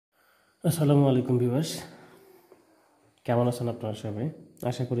আসসালামু আলাইকুম ভিউয়ার্স, কেমন আছেন আপনারা সবাই?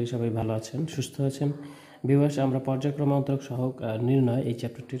 আশা করি সবাই ভালো আছেন, সুস্থ আছেন। ভিউয়ার্স, আমরা পর্যায়ক্রমান্তরক সহগ নির্ণয় এই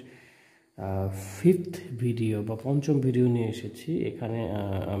চ্যাপ্টারটির ফিফথ ভিডিও বা পঞ্চম ভিডিও নিয়ে এসেছি। এখানে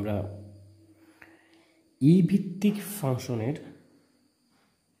আমরা ই ভিত্তিক ফাংশনের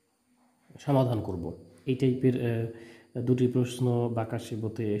সমাধান করব। এই টাইপের দুটি প্রশ্ন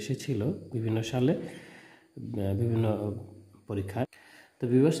বাকাশিবতে এসেছিল বিভিন্ন সালে বিভিন্ন পরীক্ষায়। তো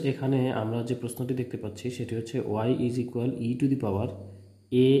ভিউয়ার্স, এখানে আমরা যে প্রশ্নটি দেখতে পাচ্ছি সেটি হচ্ছে y is equal E to the power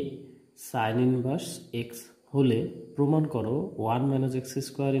A sign inverse x হলে প্রমাণ করো 1 minus x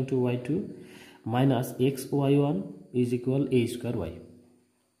square into Y two minus x Y one is equal A square Y.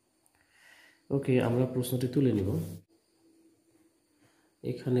 ওকে, আমরা প্রশ্নটি তুলে নিব।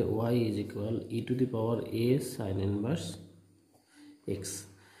 এখানে y is equal E to the power A sign inverse x.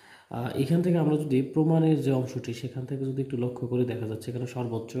 এখান থেকে আমরা যদি প্রমাণের যে অংশটি সেখান থেকে যদি একটু লক্ষ্য করে দেখা যাচ্ছে এখানে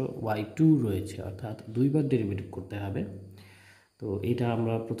সর্বোচ্চ y2 রয়েছে, অর্থাৎ দুইবার ডেরিভেটিভ করতে হবে। তো এটা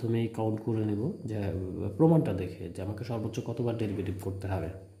আমরা প্রথমেই কাউন্ট করে নেব যে প্রমাণটা দেখে যে আমাকে সর্বোচ্চ কতবার ডেরিভেটিভ করতে হবে।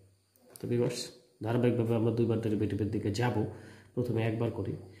 তো ভিউয়ার্স, ধারাবাহিকভাবে আমরা দুইবার ডেরিভেটিভের দিকে যাব। প্রথমে একবার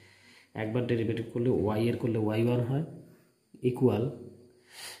করি। একবার ডেরিভেটিভ করলে y এর করলে y1 হয় ইকুয়াল,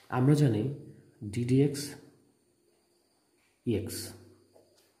 আমরা জানি ddx ex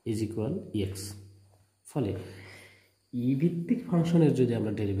is equal x. ফলে ই ভিত্তিক ফাংশনের যদি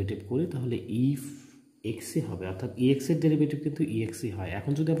আমরা ডেরিভেটিভ করি তাহলে ই এক্সই হবে, অর্থাৎ ই এক্সের ডেরিভেটিভ কিন্তু ই এক্সই হয়।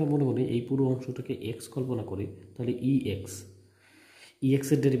 এখন যদি আমরা মনে মনে এই পুরো অংশটাকে এক্স কল্পনা করি তাহলে ই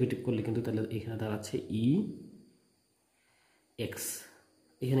এক্সের ডেরিভেটিভ করলে কিন্তু তাহলে এখানে দাঁড়াচ্ছে ই এক্স।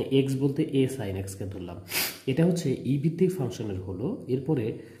 এখানে এক্স বলতে এ সাইন এক্সকে ধরলাম। এটা হচ্ছে ই ভিত্তিক ফাংশনের হলো। এরপরে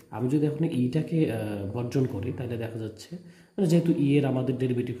আমি যদি এখন ইটাকে বর্জন করি তাহলে দেখা যাচ্ছে মানে যেহেতু ই এর আমাদের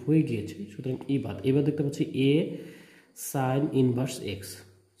ডেরিভেটিভ হয়ে গিয়েছে, সুতরাং এবার দেখতে পাচ্ছি এ সাইন ইনভার্স এক্স,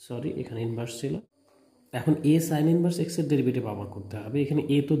 সরি এখানে ইনভার্স ছিল। এখন এ সাইন ইনভার্স এক্সের ডেরিভেটিভ আমার করতে হবে। এখানে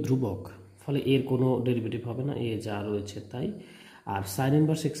এ তো ধ্রুবক, ফলে এর কোনো ডেরিভেটিভ হবে না, এ যা রয়েছে তাই। আর সাইন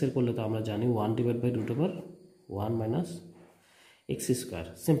ইনভার্স এক্সের করলে তো আমরা জানি 1/√1 মাইনাস এক্স স্কোয়ার।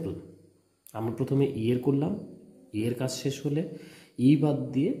 সিম্পল। আমরা প্রথমে ই এর করলাম, ই এর কাজ শেষ হলে ই বাদ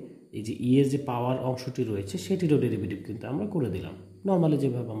দিয়ে এই যে ই এর যে পাওয়ার অংশটি রয়েছে সেটিরও ডেরিভেটিভ কিন্তু আমরা করে দিলাম। নর্মালি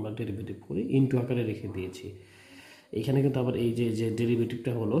যেভাবে আমরা ডেরিভেটিভ করি ইনটু আকারে রেখে দিয়েছি। এখানে কিন্তু আবার এই যে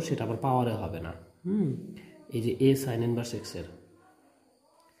ডেরিভেটিভটা হলো সেটা আবার পাওয়ারে হবে না। এই যে এ সাইন ইনভার্স এক্সের।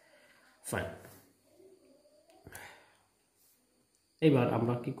 ফাইন। এবার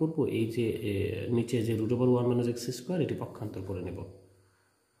আমরা কি করব, এই যে নিচে যে √1 মাইনাস এক্স স্কোয়ার এটি পক্ষান্তর করে নেব,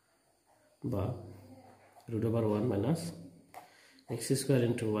 বা √1 minus x square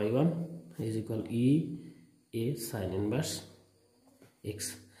into Y one is equal E A sign inverse x.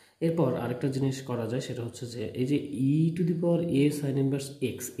 এরপর আরেকটা জিনিস করা যায়, সেটা হচ্ছে যে এই যে ই to the power A sign inverse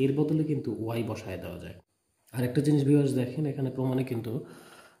x এর বদলে কিন্তু ওয়াই বসায় দেওয়া যায়। আরেকটা জিনিস ভিউয়ার্স দেখেন, এখানে প্রমাণে কিন্তু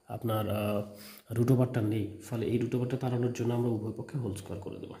আপনার √টা নেই, ফলে এই √টা তাড়ানোর জন্য আমরা উভয় পক্ষে হোল স্কোয়ার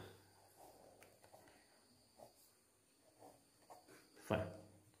করে দেব। ফাইন।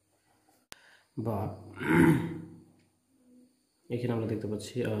 বা এখানে আমরা দেখতে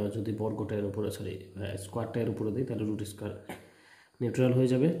পাচ্ছি যদি বর্গটা এর উপরে স্কোয়ারটা এর উপরে দিই তাহলে √ স্কোয়ার নিউট্রাল হয়ে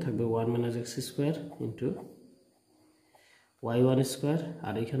যাবে, থাকবে 1 minus x square into ওয়াই1 square.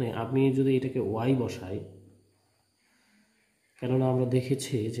 আর এখানে আপনি যদি এটাকে ওয়াই বসাই, কেননা আমরা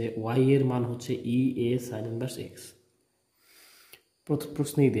দেখেছি যে ওয়াই এর মান হচ্ছে ই এ সাইন ইনভার্স এক্স,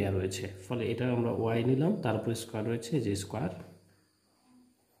 প্রশ্নেই দেওয়া রয়েছে। ফলে এটা আমরা ওয়াই নিলাম, তারপর স্কোয়ার রয়েছে যে স্কোয়ার।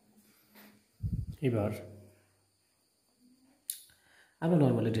 এবার আমরা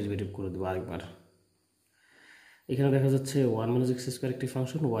নর্মালি ডেরিভেটিভ করে দেবো আরেকবার। এখানে দেখা যাচ্ছে 1 মাইনাস এক্স স্কোয়ার একটি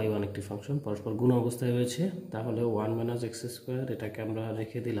ফাংশন, ওয়াই1 একটি ফাংশন, পরস্পর গুণ অবস্থায় রয়েছে। তাহলে 1 মাইনাস এক্স স্কোয়ার এটাকে আমরা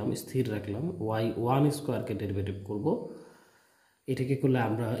রেখে দিলাম, স্থির রাখলাম। ওয়াই1 স্কোয়ারকে ডেরিভেটিভ করব। এটাকে করলে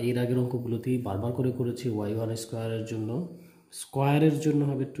আমরা এর আগের অঙ্কগুলোতেই বারবার করে করেছি। ওয়াই1 স্কোয়ারের জন্য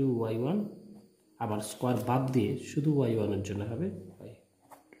হবে 2y1, আবার স্কোয়ার বাদ দিয়ে শুধু ওয়াই1 জন্য হবে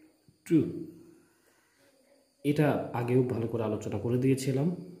y2। এটা আগেও ভালো করে আলোচনা করে দিয়েছিলাম।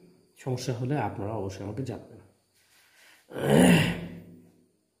 সমস্যা হলে আপনারা অবশ্যই আমাকে জানাবেন।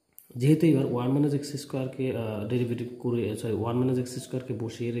 যেহেতু এবার 1 মাইনাস এক্স স্কোয়ারকে ডেরিভেটিভ করে 1 মাইনাস এক্স স্কোয়ারকে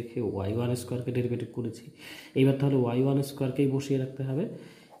বসিয়ে রেখে ওয়াই1 স্কোয়ারকে ডেরিভেটিভ করেছি, এইবার তাহলে ওয়াই1 স্কোয়ারকেই বসিয়ে রাখতে হবে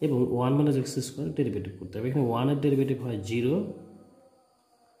এবং 1 মাইনাস এক্স স্কোয়ার ডেরিভেটিভ করতে হবে। এখানে 1 এর ডেরিভেটিভ হয় 0,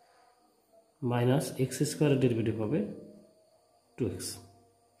 মাইনাস এক্স স্কোয়ারের ডেরিভেটিভ হবে 2x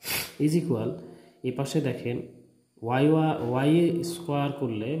ইজ ইকুয়াল, এই পাশে দেখেন ওয়াই স্কোয়ার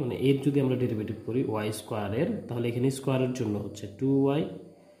করলে মানে এর যদি আমরা ডেরিভেটিভ করি ওয়াই স্কোয়ারের, তাহলে এখানে স্কোয়ারের জন্য হচ্ছে 2y,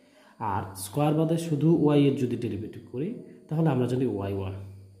 আর স্কোয়ার বাদে শুধু ওয়াই এর যদি ডেরিভেটিভ করি তাহলে আমরা জানি y1।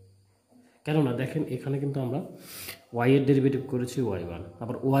 কেননা দেখেন এখানে কিন্তু আমরা ওয়াই এর ডেরিভেটিভ করেছি y1,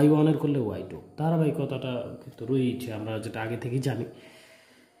 আবার y1 এর করলে y2, ধারাবাহিকতাটা কিন্তু রয়েছে আমরা যেটা আগে থেকেই জানি।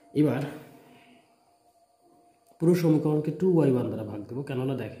 এবার পুরো সমীকরণকে 2y1 দ্বারা ভাগ দেবো,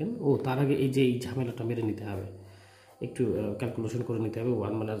 কেননা দেখেন তার আগে এই যে এই ঝামেলাটা মেরে নিতে হবে, একটু ক্যালকুলেশন করে নিতে হবে।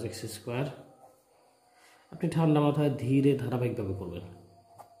 1 - x², আপনি ঠান্ডা মাথায় ধীরে ধারাবাহিকভাবে করবেন।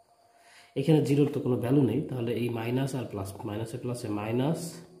 এখানে জিরোর তো কোনো ভ্যালু নেই, তাহলে এই মাইনাস আর প্লাস, মাইনাসে প্লাসে minus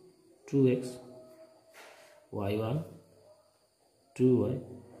 2x y1 2y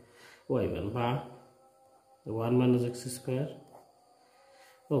y1 বা 1 - x²।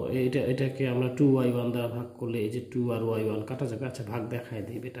 এটাকে আমরা 2y1 দ্বারা ভাগ করলে এই যে 2 আর y1 কাটা যাবে। আচ্ছা, ভাগ দেখায়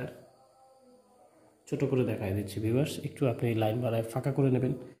দিই, বেটার ছোট করে দেখায় দিচ্ছি ভিউয়ার্স, একটু আপনি লাইন বাড়ায় ফাঁকা করে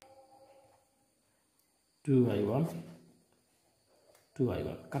নেবেন। 2y1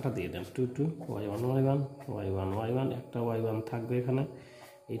 কাটা দিয়ে দেন, 2 2 y1 y1 y1 y1, একটা y1 থাকবে এখানে,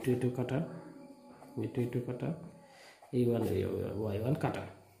 এই 2 কাটা, এই 2 কাটা, এই 1 এই y1 কাটা,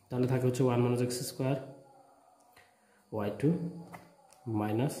 তাহলে থাকে হচ্ছে 1 - x² y2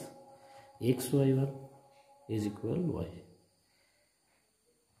 minus xy1 is equal y।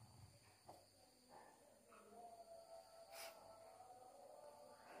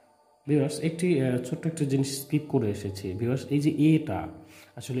 Viewers একটি ছোট্ট একটা জিনিস স্কিপ করে এসেছি ভিউয়ার্স, এই যে এটা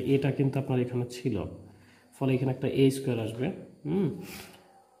আসলে এটা কিন্তু আপনার এখানে ছিল, ফলে এখানে একটা a² আসবে।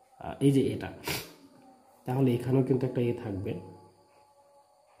 এই যে এটা, তাহলে এখানেও কিন্তু একটা a থাকবে,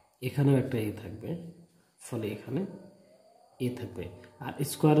 এখানেও একটা a থাকবে, ফলে এখানে a থাকবে। আর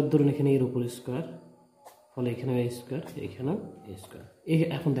স্কোয়ারের ধরুন এখানে এর উপর স্কোয়ার, ফলে এখানেও a², এখানেও a²।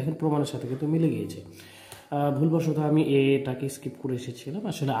 এখন দেখেন প্রমাণের সাথে কিন্তু মিলে গিয়েছে। ভুলবশত আমি এটাকে স্কিপ করে এসেছিলাম।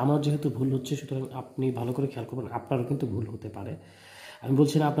 আসলে আমার যেহেতু ভুল হচ্ছে, সুতরাং আপনি ভালো করে খেয়াল করবেন, আপনারও কিন্তু ভুল হতে পারে। আমি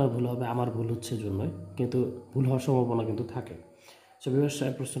বলছি না আপনার ভুল হবে, আমার ভুল হচ্ছে জন্যই, কিন্তু ভুল হওয়ার সম্ভাবনা কিন্তু থাকে। সো ভিউয়ার্স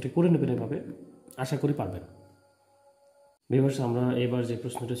প্রশ্নটি করে নেবেন এভাবে, আশা করি পারবেন। ভিউয়ার্স আমরা এবার যে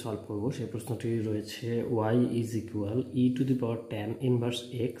প্রশ্নটি সলভ করব সেই প্রশ্নটি রয়েছে y is equal e⁻tan inverse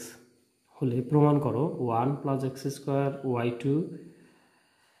x হলে প্রমাণ করো 1 + x² y2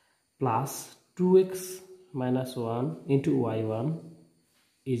 plus 2x minus 1 into y1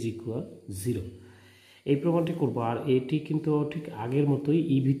 is equal 0। এই প্রমাণটি করব, আর এটি কিন্তু ঠিক আগের মতোই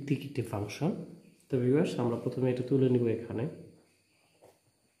ই ভিত্তিক একটি ফাংশন। তো ভিউয়ার্স আমরা প্রথমে এটা তুলে নিব এখানে।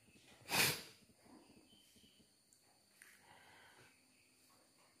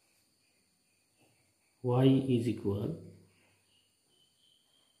 y is equal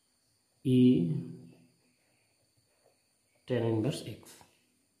e tan inverse x,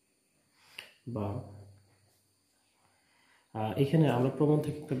 বা এখানে আমরা প্রমাণ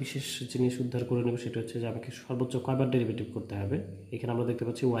থেকে একটা বিশেষ জিনিস উদ্ধার করে নেব, সেটা হচ্ছে যে আমাকে সর্বোচ্চ কয়বার ডেরিভেটিভ করতে হবে। এখানে আমরা দেখতে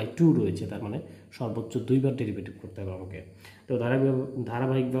পাচ্ছি y2 রয়েছে, তার মানে সর্বোচ্চ 2বার ডেরিভেটিভ করতে হবে আমাকে। তো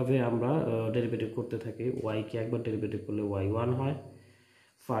ধারাবাহিকভাবে আমরা ডেরিভেটিভ করতে থাকি। y-কে একবার ডেরিভেটিভ করলে y1 হয়,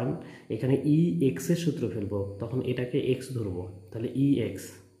 ফাইন। এখানে ex এর সূত্র ফেলবো, তখন এটাকে x ধরবো, তাহলে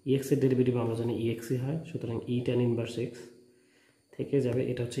ex এর ডেরিভেটিভ আমরা জানি exই হয়, সুতরাং e tan inverse x থেকে যাবে।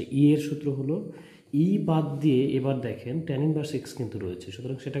 এটা হচ্ছে e এর সূত্র হলো, ই বাদ দিয়ে এবার দেখেন tan inverse x কিন্তু রয়েছে,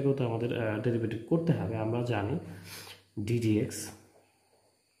 সুতরাং সেটাকেও তো আমাদের ডেরিভেটিভ করতে হবে। আমরা জানি ddx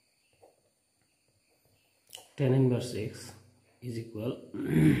tan inverse x is equal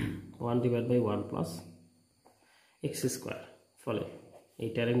 1/1 plus x², ফলে এই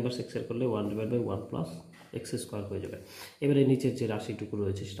tan inverse x এর করলে 1/1 plus x² হয়ে যাবে। এবারে নিচের যে রাশিটুকু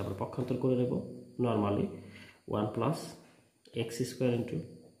রয়েছে সেটা আমরা পক্ষান্তর করে নেব normally, 1 plus x² into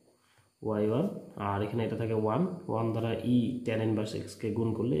y1, আর এখানে এটা থাকে 1 দ্বারা e tan inverse x কে গুণ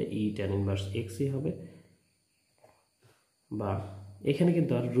করলে e tan inverse xই হবে, বা এখানে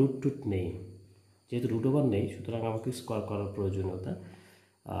কিন্তু আর রুট নেই, যেহেতু রুট ওভার নেই, সুতরাং আমাকে স্কোয়ার করার প্রয়োজনীয়তা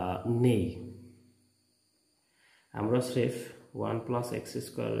নেই। আমরা স্রেফ 1 plus x²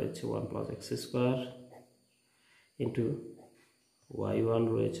 রয়েছে 1 plus x² ইন্টু y1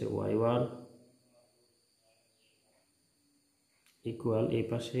 রয়েছে y1 ইকুয়াল, এই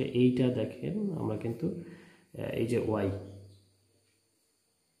পাশে এইটা দেখেন আমরা কিন্তু এই যে y,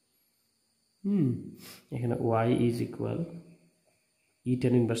 এখানে y is equal e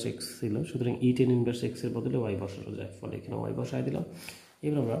tan inverse x ছিল, সুতরাং e tan inverse x এর বদলে y বসানো যায়, ফলে এখানে y বসাই দিলাম।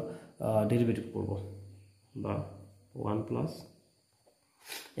 এবার আমরা ডেরিভেটিভ করব, বা 1 plus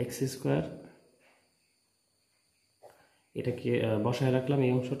x², এটাকে বসায় রাখলাম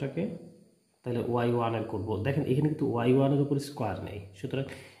এই অংশটাকে, তাহলে y1 এর করবো। দেখেন এখানে কিন্তু y1 এর উপর স্কোয়ার নেই, সুতরাং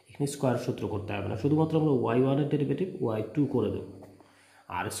এখানে স্কোয়ার সূত্র করতে হবে না, শুধুমাত্র আমরা y1 এর ডেরিভেটিভ y2 করে দেব।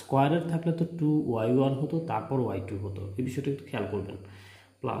 আর স্কোয়ারের থাকলে তো 2y1 হতো, তারপর y2 হতো, এই বিষয়টা একটু খেয়াল করবেন।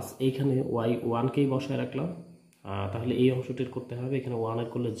 প্লাস এইখানে y1কেই বসায় রাখলাম, তাহলে এই অংশটির করতে হবে, এখানে 1 এর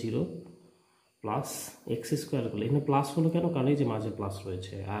করলে 0, প্লাস এক্স স্কোয়ার করলে এখানে প্লাস হলো কেন, কারণ এই যে মাঝে প্লাস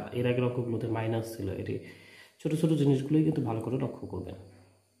রয়েছে, আর এর আগের অঙ্কগুলোতে মাইনাস ছিল। এটি ছোটো ছোটো জিনিসগুলোই কিন্তু ভালো করে লক্ষ্য করবেন।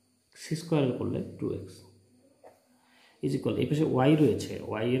 সি স্কোয়ার করলে 2x ইজ ইকুয়াল, এই পাশে ওয়াই রয়েছে,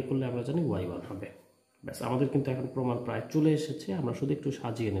 ওয়াই এর করলে আমরা জানি y1 হবে। ব্যাস, আমাদের কিন্তু এখন প্রমাণ প্রায় চলে এসেছে, আমরা শুধু একটু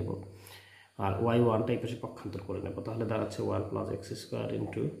সাজিয়ে নেব আর y1টা এই পাশে পক্ষান্তর করে নেব। তাহলে দাঁড়াচ্ছে 1 plus x square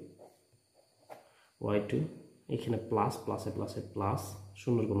into y2, এখানে প্লাস প্লাসে প্লাসে প্লাস,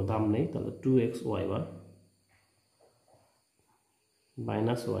 শূন্যর কোনো দাম নেই, তাহলে 2x y1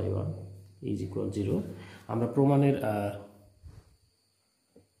 minus y1 is equal 0। আমরা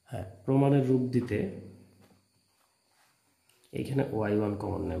প্রমাণের রূপ দিতে এইখানে y1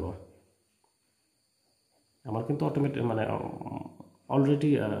 কমন নেব। আমার কিন্তু অটোমেটিক মানে অলরেডি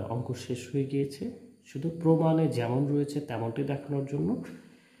অঙ্ক শেষ হয়ে গিয়েছে, শুধু প্রমাণে যেমন রয়েছে তেমনটি দেখানোর জন্য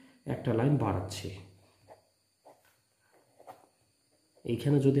একটা লাইন বাড়াচ্ছি।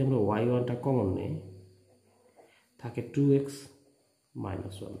 এইখানে যদি আমরা y1টা কমন নিই থাকে 2x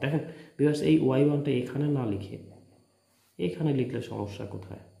মাইনাস 1। দেখেন বিকজ এই y1টা এখানে না লিখে এখানে লিখলে সমস্যা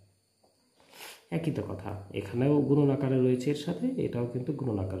কোথায়? একই তো কথা, এখানেও গুণন আকারে রয়েছে এর সাথে, এটাও কিন্তু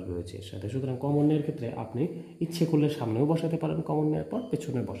গুণন আকারে রয়েছে এর সাথে। সুতরাং কমন নেওয়ার ক্ষেত্রে আপনি ইচ্ছে করলে সামনেও বসাতে পারেন, কমন নেওয়ার পর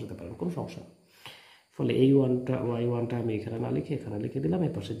পেছনে বসাতে পারেন, কোনো সমস্যা নেই। ফলে এই y1টা আমি এখানে না লিখে এখানে লিখে দিলাম,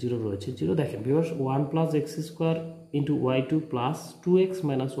 এর পাশে 0 রয়েছে 0। দেখেন viewers, 1 plus x square into y2 plus 2x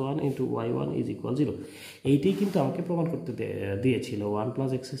minus 1 into y1 is equal 0। এইটাই কিন্তু আমাকে প্রমাণ করতে দিয়েছিল, 1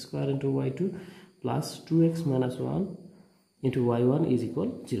 plus x square into y2 plus 2x minus 1 into y1 is equal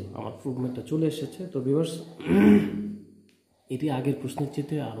 0। আমার প্রুভমেন্টটা চলে এসেছে। তো ভিউয়ার্স, এটি আগের প্রশ্নের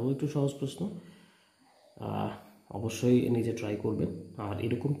চেয়ে আরও একটু সহজ প্রশ্ন, অবশ্যই নিজে ট্রাই করবেন। আর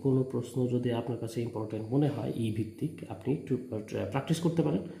এরকম কোনো প্রশ্ন যদি আপনার কাছে ইম্পর্টেন্ট মনে হয় ই ভিত্তিক, আপনি একটু প্র্যাকটিস করতে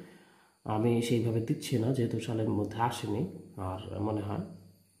পারেন। আমি সেইভাবে দিচ্ছি না যেহেতু সালের মধ্যে আসেনি, আর মনে হয়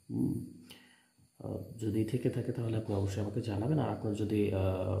যদি থেকে থাকে তাহলে আপনি অবশ্যই আমাকে জানাবেন। আর আপনার যদি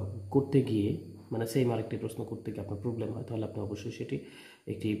করতে গিয়ে মানে সেম আরেকটি প্রশ্ন করতে গিয়ে আপনার প্রবলেম হয়, তাহলে আপনি অবশ্যই সেটি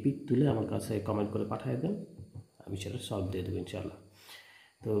একটি পিক তুলে আমার কাছে কমেন্ট করে পাঠিয়ে দেন, আমি সেটা সলভ দিয়ে দেবো ইনশাআল্লাহ।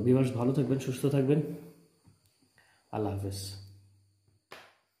 তো ভিউয়ার্স, ভালো থাকবেন, সুস্থ থাকবেন, আল্লাহ হাফেজ।